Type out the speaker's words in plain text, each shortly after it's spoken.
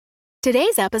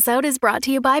Today's episode is brought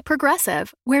to you by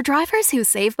Progressive, where drivers who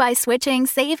save by switching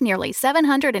save nearly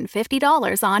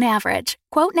 $750 on average.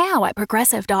 Quote now at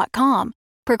Progressive.com.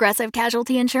 Progressive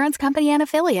Casualty Insurance Company and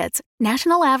Affiliates.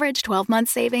 National average 12-month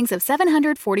savings of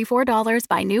 $744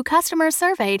 by new customers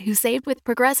surveyed who saved with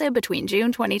Progressive between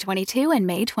June 2022 and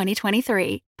May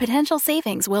 2023. Potential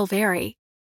savings will vary.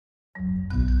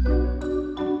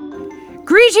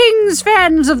 Greetings,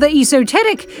 fans of the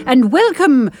esoteric, and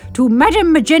welcome to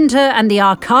Madame Magenta and the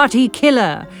Arcati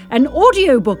Killer, an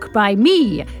audiobook by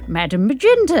me, Madame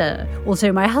Magenta.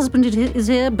 Also, my husband is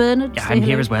here, Bernard. I'm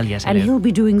here as well, yes. And hello. he'll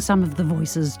be doing some of the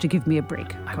voices to give me a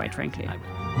break, quite frankly.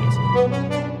 Yes.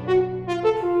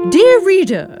 Dear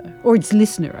reader, or its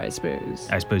listener, I suppose.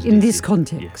 I suppose it in is, this yes.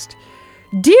 context.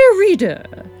 Dear reader,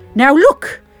 now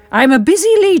look. I'm a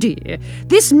busy lady.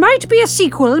 This might be a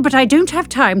sequel, but I don't have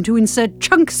time to insert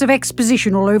chunks of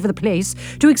exposition all over the place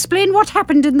to explain what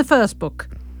happened in the first book.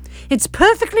 It's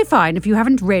perfectly fine if you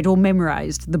haven't read or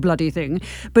memorized the bloody thing,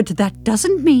 but that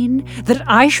doesn't mean that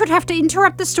I should have to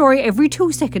interrupt the story every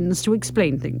 2 seconds to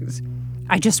explain things.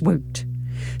 I just won't.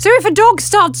 So if a dog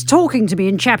starts talking to me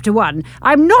in Chapter 1,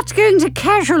 I'm not going to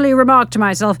casually remark to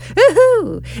myself,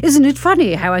 "Ooh, isn't it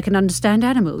funny how I can understand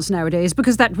animals nowadays,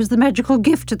 because that was the magical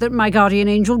gift that my guardian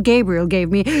angel Gabriel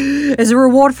gave me as a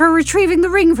reward for retrieving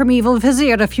the ring from evil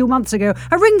Vizier a few months ago,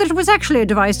 a ring that was actually a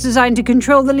device designed to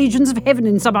control the legions of heaven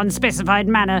in some unspecified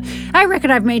manner. I reckon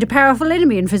I've made a powerful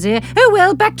enemy in Vizier. Oh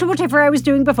well, back to whatever I was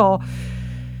doing before."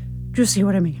 Do you see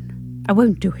what I mean? I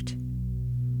won't do it.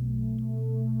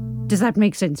 Does that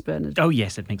make sense, Bernard? Oh,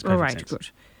 yes, it makes perfect sense. All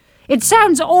right, good. It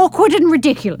sounds awkward and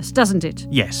ridiculous, doesn't it?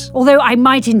 Yes. Although I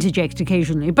might interject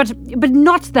occasionally, but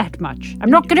not that much. I'm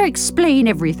not going to explain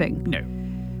everything. No.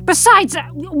 Besides,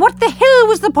 what the hell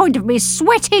was the point of me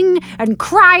sweating and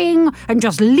crying and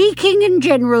just leaking in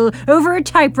general over a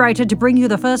typewriter to bring you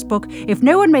the first book if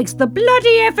no one makes the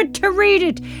bloody effort to read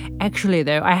it? Actually,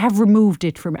 though, I have removed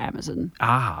it from Amazon.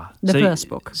 The first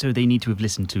book. So they need to have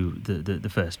listened to the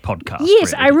first podcast.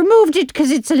 Yes, really. I removed it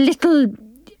because it's a little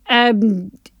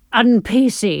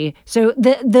un-PC. So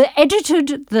the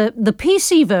edited, the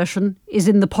PC version is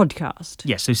in the podcast.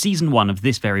 Yes, so season 1 of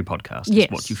this very podcast Yes.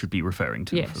 is what you should be referring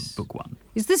to Yes. for book 1.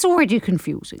 Is this already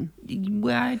confusing?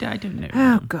 Well, I don't know.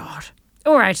 Oh, God.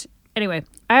 All right. Anyway,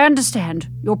 I understand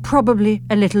you're probably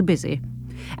a little busy.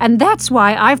 And that's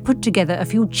why I've put together a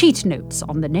few cheat notes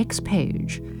on the next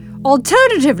page.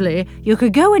 Alternatively, you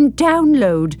could go and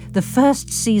download the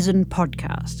first season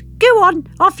podcast. Go on,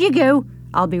 off you go.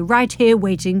 I'll be right here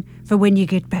waiting for when you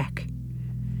get back.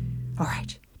 All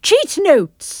right. Cheat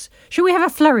notes! Shall we have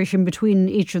a flourish in between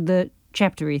each of the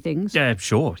chaptery things?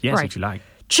 Sure, yes, Right. if you like.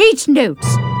 Cheat notes!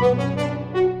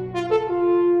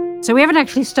 So we haven't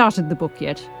actually started the book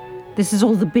yet. This is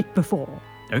all the bit before.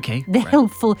 Okay. The right.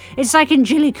 helpful... It's like in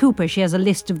Jilly Cooper, she has a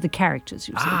list of the characters,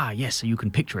 you see. Ah, yes, so you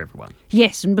can picture everyone.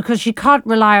 Yes, and because she can't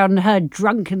rely on her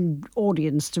drunken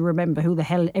audience to remember who the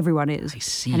hell everyone is. I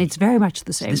see. And it's very much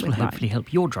the same This will with mine. hopefully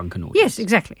help your drunken audience. Yes,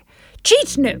 exactly.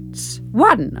 Cheat notes.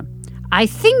 1. I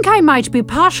think I might be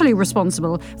partially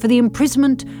responsible for the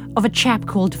imprisonment of a chap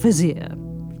called Vizier.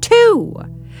 2.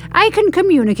 I can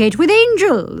communicate with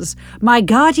angels. My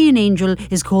guardian angel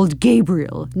is called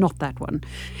Gabriel, not that one.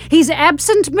 He's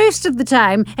absent most of the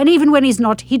time, and even when he's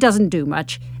not, he doesn't do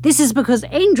much. This is because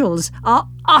angels are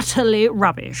utterly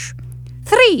rubbish.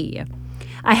 3.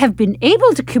 I have been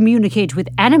able to communicate with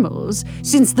animals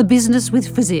since the business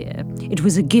with Vizier. It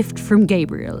was a gift from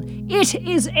Gabriel. It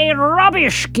is a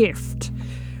rubbish gift.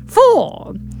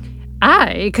 4.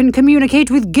 I can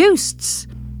communicate with ghosts,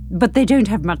 but they don't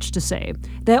have much to say.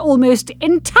 They're almost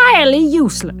entirely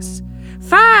useless.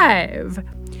 5.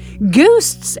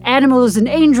 Ghosts, animals, and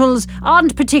angels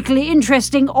aren't particularly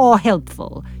interesting or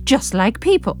helpful, just like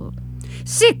people.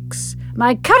 6.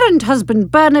 My current husband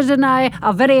Bernard and I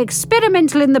are very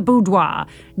experimental in the boudoir.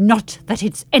 Not that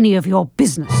it's any of your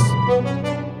business.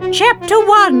 Chapter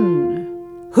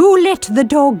 1. Who let the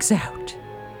dogs out?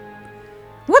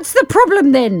 What's the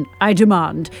problem then? I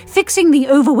demand, fixing the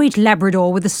overweight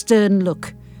Labrador with a stern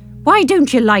look. Why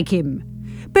don't you like him?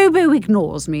 Bobo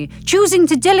ignores me, choosing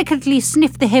to delicately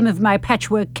sniff the hem of my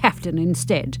patchwork caftan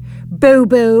instead.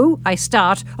 Bobo, I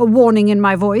start, a warning in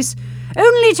my voice,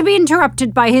 only to be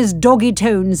interrupted by his doggy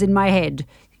tones in my head.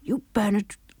 You,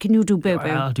 Bernard, can you do Bobo?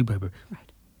 I'll do Bobo.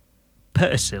 Right.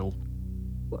 Persil.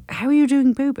 How are you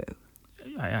doing Bobo?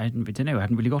 I don't know. I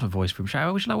hadn't really got a voice from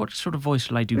what sort of voice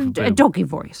shall I do for Bobo? A doggy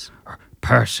voice.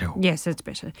 Persil. Yes, that's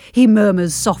better. He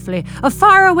murmurs softly, a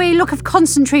faraway look of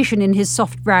concentration in his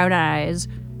soft brown eyes.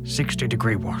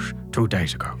 60-degree wash 2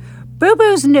 days ago.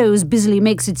 Bobo's nose busily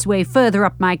makes its way further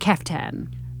up my caftan.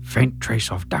 faint trace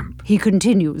of damp. He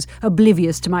continues,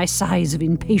 oblivious to my sighs of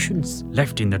impatience.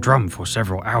 Left in the drum for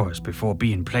several hours before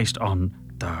being placed on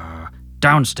the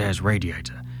downstairs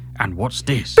radiator. And what's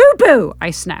this? Boo-boo,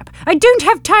 I snap. I don't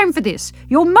have time for this.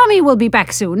 Your mummy will be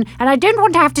back soon, and I don't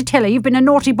want to have to tell her you've been a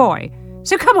naughty boy.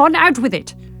 So come on, out with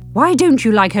it. Why don't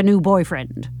you like her new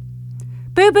boyfriend?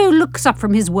 Boo-boo looks up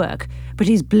from his work, but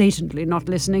he's blatantly not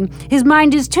listening. His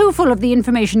mind is too full of the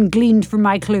information gleaned from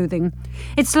my clothing.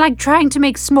 It's like trying to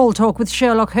make small talk with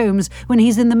Sherlock Holmes when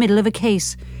he's in the middle of a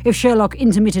case. If Sherlock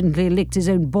intermittently licked his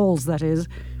own balls, that is.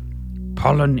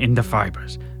 Pollen in the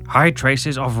fibres. High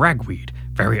traces of ragweed.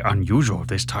 Very unusual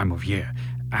this time of year.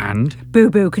 And...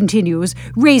 Boo-boo continues,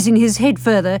 raising his head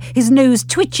further, his nose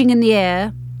twitching in the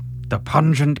air. The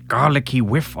pungent, garlicky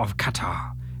whiff of catarrh.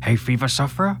 Hay fever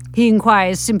sufferer? He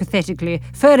inquires sympathetically,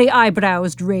 furry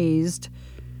eyebrows raised.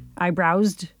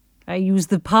 Eyebrows? I use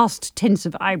the past tense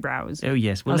of eyebrows. Oh,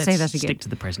 yes. Well, I'll let's say that again. stick to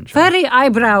the present. Shall we? Furry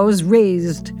eyebrows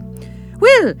raised.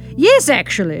 Well, yes,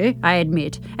 actually, I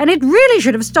admit. And it really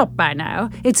should have stopped by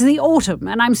now. It's the autumn,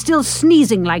 and I'm still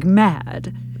sneezing like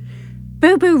mad.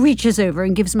 Boo-boo reaches over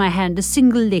and gives my hand a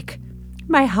single lick.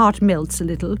 My heart melts a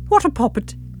little. What a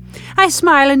poppet. I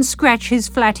smile and scratch his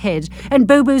flat head, and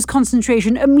Boo-boo's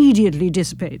concentration immediately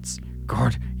dissipates.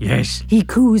 God, yes. He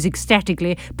coos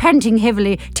ecstatically, panting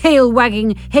heavily, tail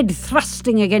wagging, head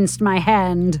thrusting against my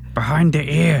hand. Behind the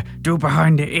ear. Do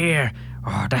behind the ear.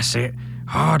 Oh, that's it.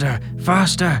 Harder.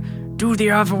 Faster. Do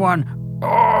the other one.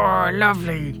 Oh,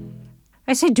 lovely.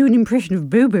 I said do an impression of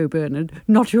Boo-boo, Bernard,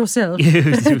 not yourself. a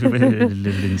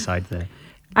little inside there.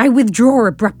 I withdraw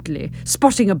abruptly,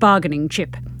 spotting a bargaining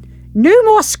chip. No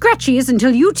more scratchies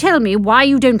until you tell me why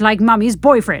you don't like Mummy's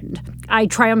boyfriend. I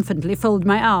triumphantly fold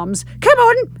my arms. Come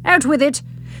on, out with it.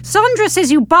 Sandra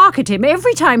says you bark at him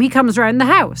every time he comes round the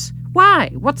house.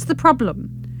 Why? What's the problem?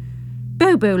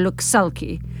 Boo-boo looks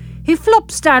sulky. He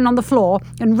flops down on the floor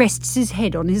and rests his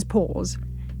head on his paws.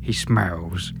 He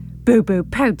smells. Boo-boo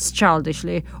pouts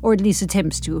childishly, or at least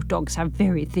attempts to. Dogs have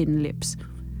very thin lips.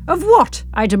 Of what?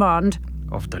 I demand.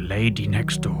 Of the lady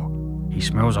next door. He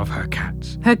smells of her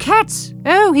cats. Her cats?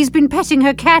 Oh, he's been petting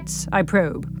her cats, I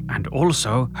probe. And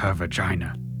also her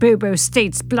vagina. Boo-boo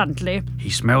states bluntly. He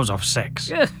smells of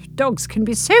sex. Ugh, dogs can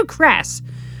be so crass.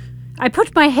 I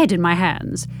put my head in my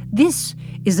hands. This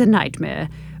is a nightmare.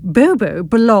 Boo-boo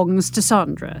belongs to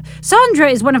Sandra. Sandra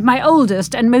is one of my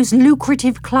oldest and most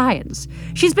lucrative clients.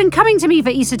 She's been coming to me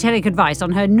for esoteric advice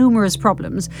on her numerous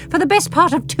problems for the best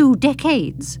part of 2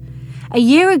 decades. A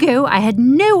year ago, I had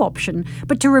no option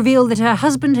but to reveal that her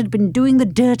husband had been doing the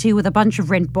dirty with a bunch of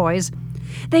rent boys.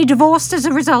 They divorced as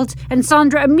a result, and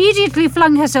Sandra immediately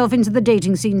flung herself into the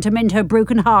dating scene to mend her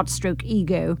broken heart-stroke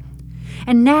ego.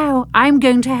 And now I'm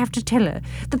going to have to tell her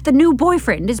that the new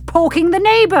boyfriend is porking the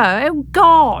neighbour. Oh,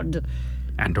 God!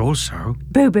 And also...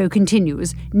 Boo-boo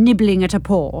continues, nibbling at a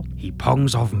paw. He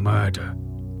pongs of murder.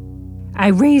 I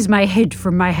raise my head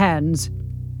from my hands.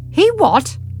 He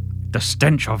what? The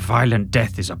stench of violent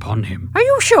death is upon him. Are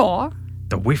you sure?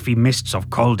 The whiffy mists of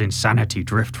cold insanity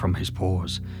drift from his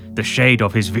pores. The shade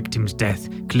of his victim's death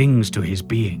clings to his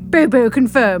being. Boo-boo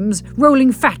confirms,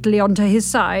 rolling fatly onto his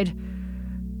side.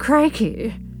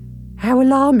 Crikey, how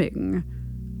alarming.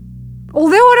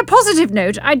 Although on a positive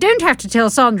note, I don't have to tell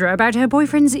Sandra about her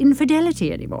boyfriend's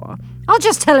infidelity anymore. I'll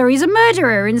just tell her he's a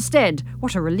murderer instead.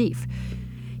 What a relief.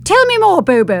 Tell me more,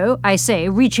 Bobo, I say,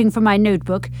 reaching for my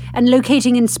notebook and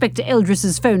locating Inspector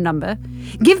Eldris's phone number.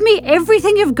 Give me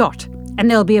everything you've got, and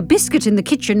there'll be a biscuit in the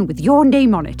kitchen with your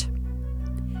name on it.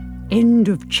 End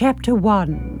of Chapter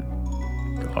 1.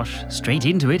 Gosh, straight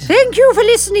into it. Thank you for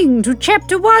listening to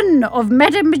Chapter 1 of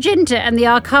Madame Magenta and the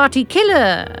Arcati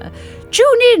Killer.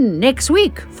 Tune in next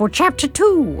week for Chapter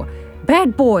 2,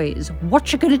 Bad Boys,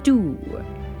 What You Gonna Do?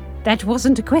 That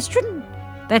wasn't a question.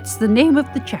 That's the name of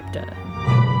the chapter.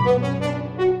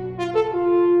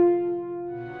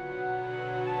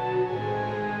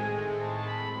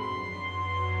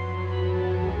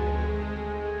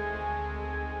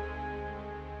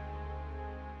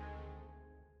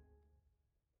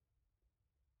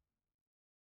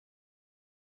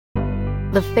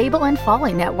 The Fable and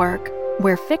Folly Network,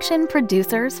 where fiction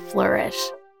producers flourish.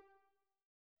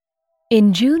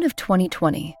 In June of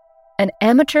 2020, an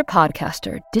amateur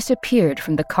podcaster disappeared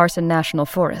from the Carson National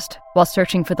Forest while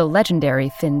searching for the legendary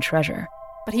Finn treasure.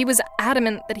 But he was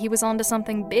adamant that he was onto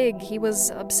something big. He was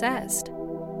obsessed.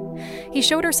 He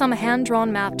showed her some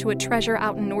hand-drawn map to a treasure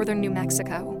out in northern New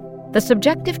Mexico. The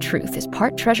Subjective Truth is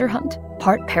part treasure hunt,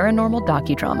 part paranormal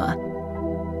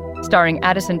docudrama. Starring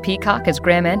Addison Peacock as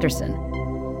Graham Anderson.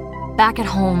 Back at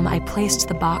home, I placed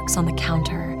the box on the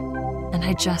counter, and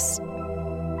I just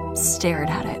stared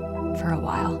at it. for a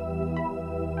while.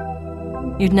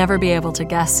 You'd never be able to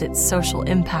guess its social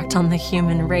impact on the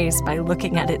human race by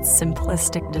looking at its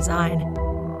simplistic design.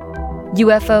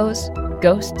 UFOs,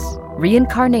 ghosts,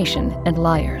 reincarnation, and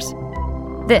liars.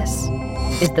 This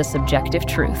is The Subjective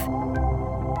Truth.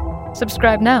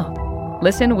 Subscribe now.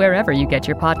 Listen wherever you get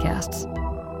your podcasts.